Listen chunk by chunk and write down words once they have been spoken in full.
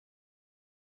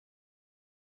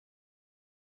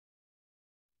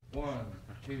One,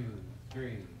 two,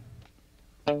 three.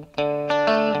 Turn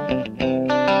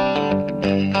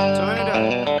it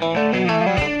up.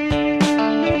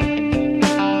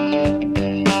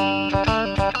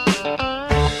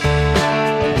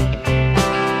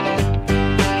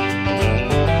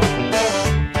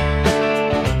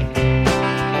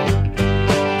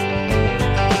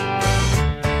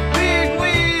 Big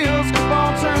wheels keep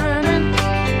on turning,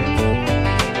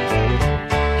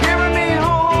 carry me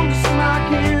home just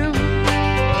like you,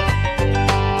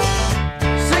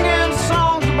 singing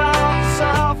songs about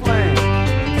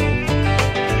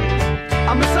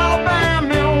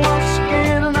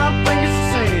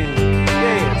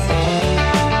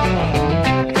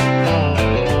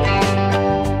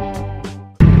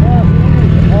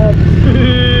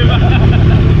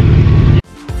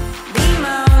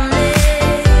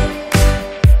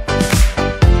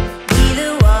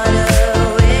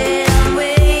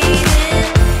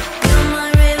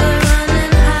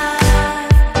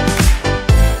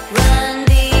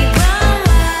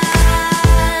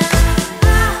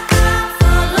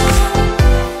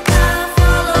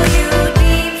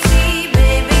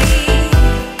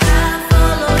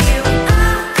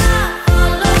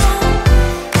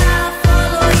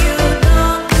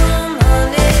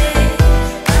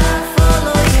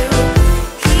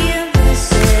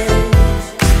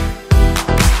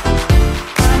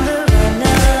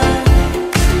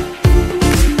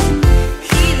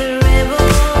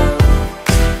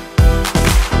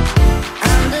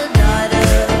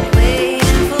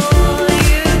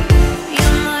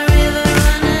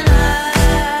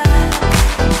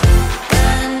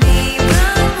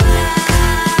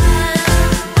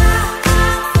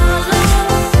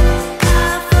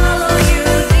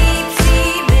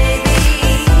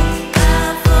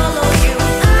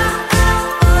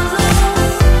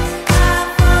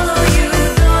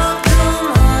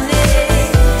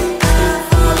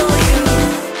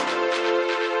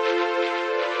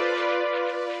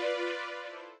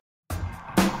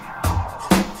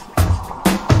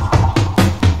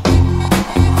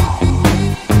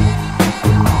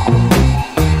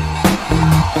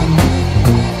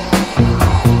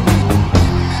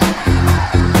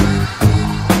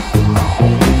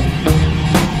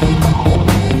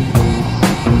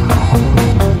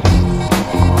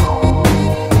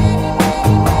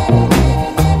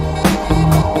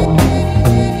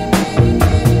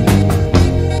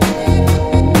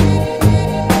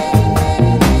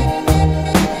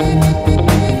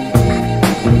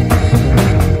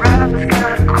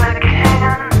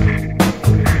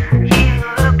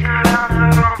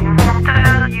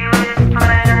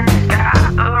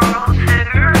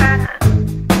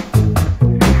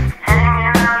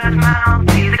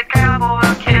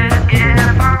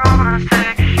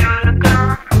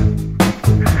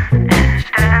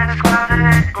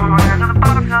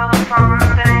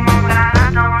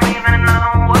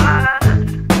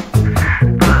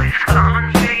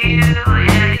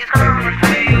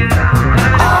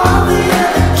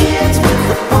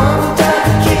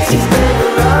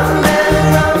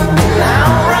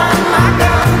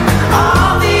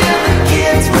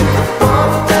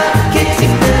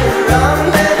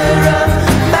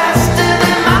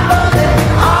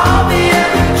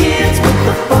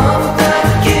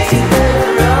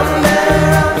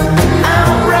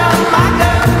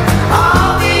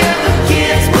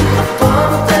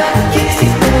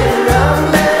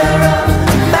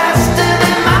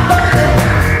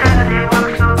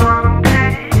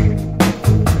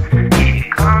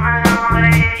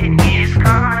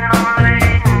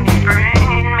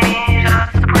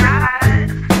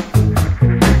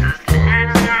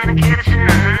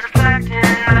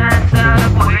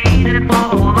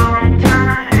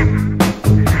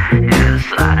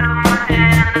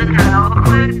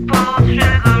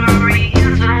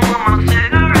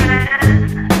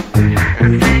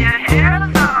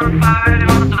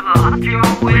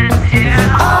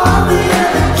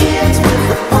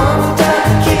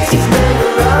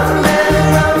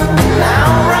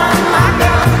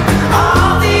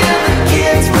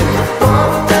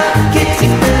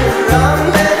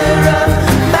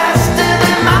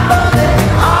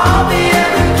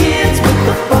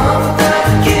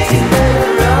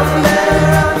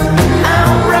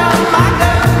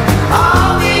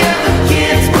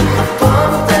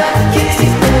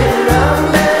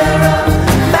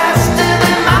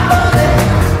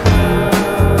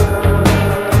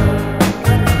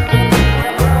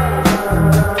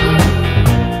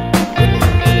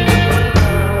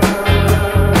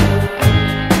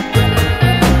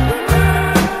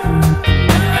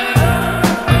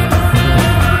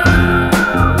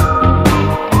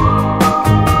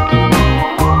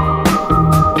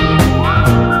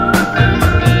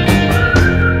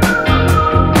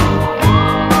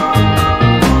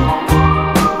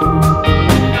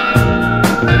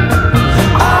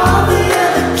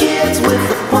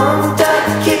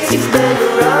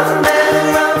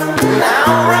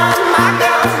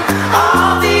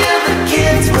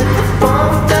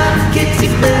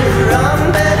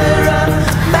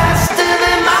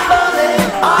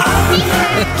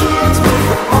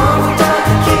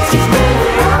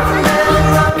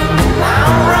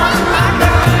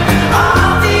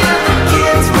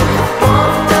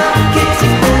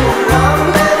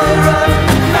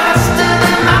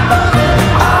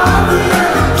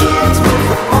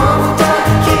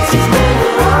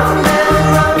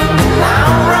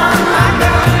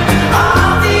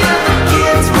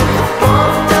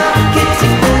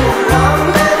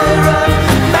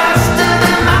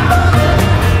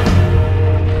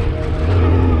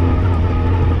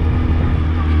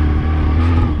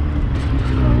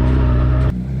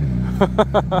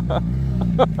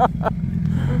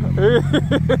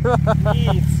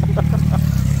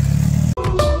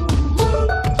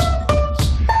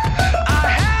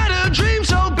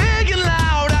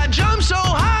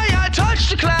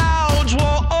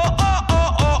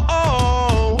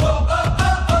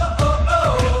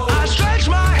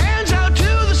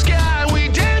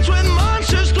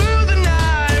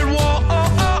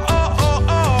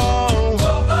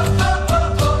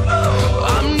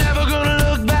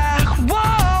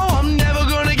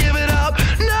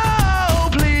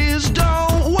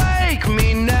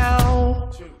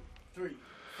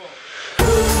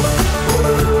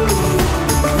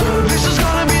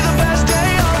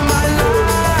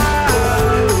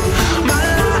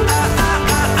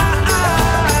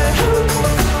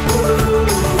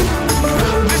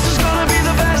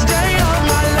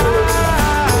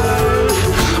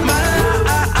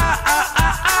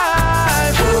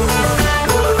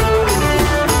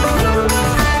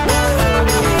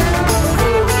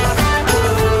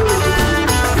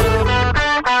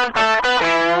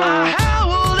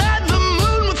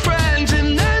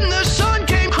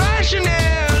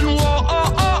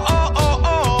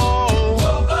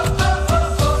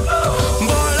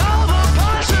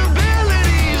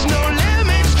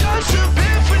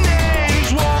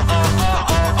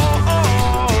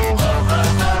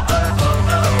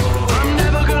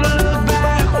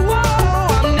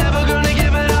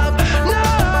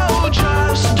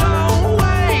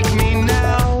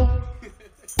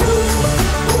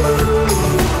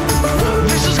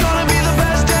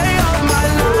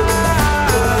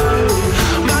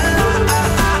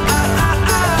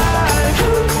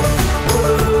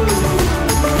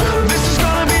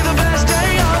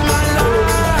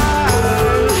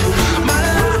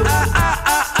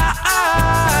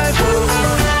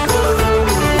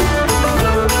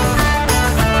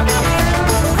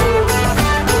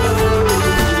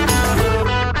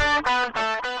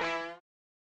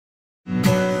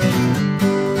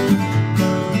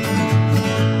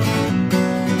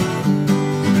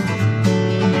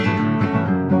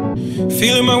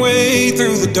Feeling my way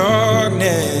through the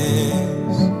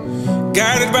darkness,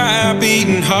 guided by a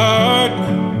beating heart.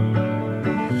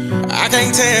 I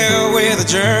can't tell where the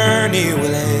journey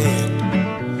will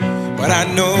end, but I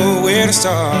know where to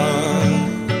start.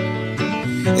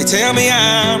 They tell me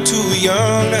I'm too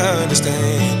young to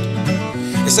understand.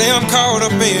 They say I'm caught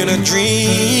up in a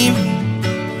dream.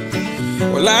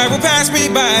 Well, life will pass me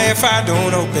by if I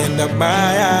don't open up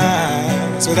my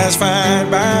eyes, so that's fine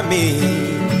by me.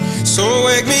 So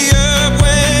wake me up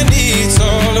when it's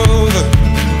all over,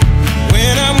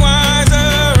 when I'm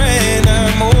wiser and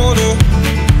I'm older.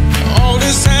 All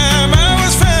this time I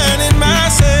was finding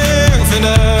myself and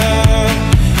I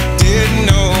didn't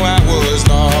know I was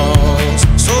lost.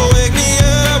 So wake me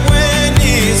up when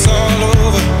it's all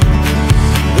over,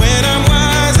 when I'm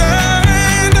wiser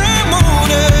and I'm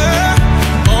older.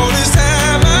 All this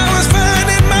time I was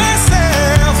finding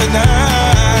myself and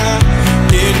I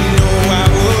didn't know I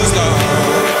was lost.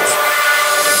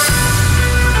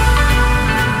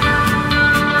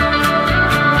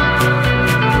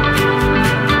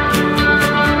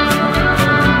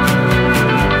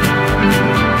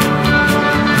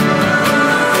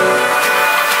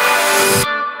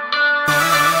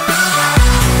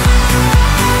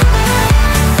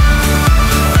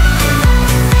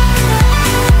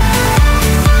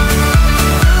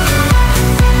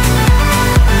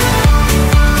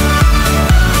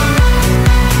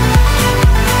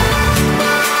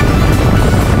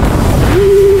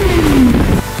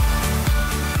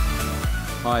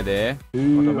 Hi there.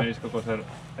 Vaikka menis koko sen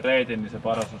reitin, niin se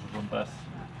paras osuus on tässä.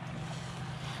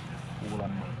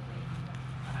 Kuulemma.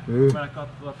 Mennä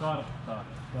kattoo karttaa.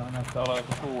 Tää näyttää olevan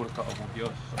joku suurkaupunki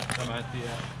jossain. Mä en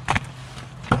tiedä.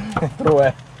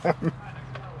 Rue.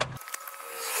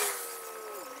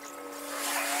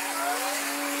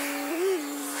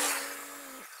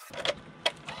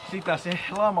 Sitä se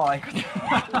lama-aika.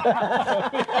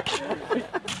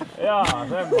 Jaa,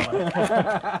 semmoinen.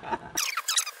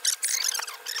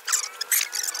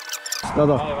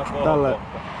 Kato, tälle.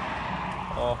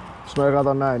 Oh. Jos mä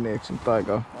katon näin, niin eikö se nyt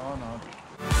aikaa? No.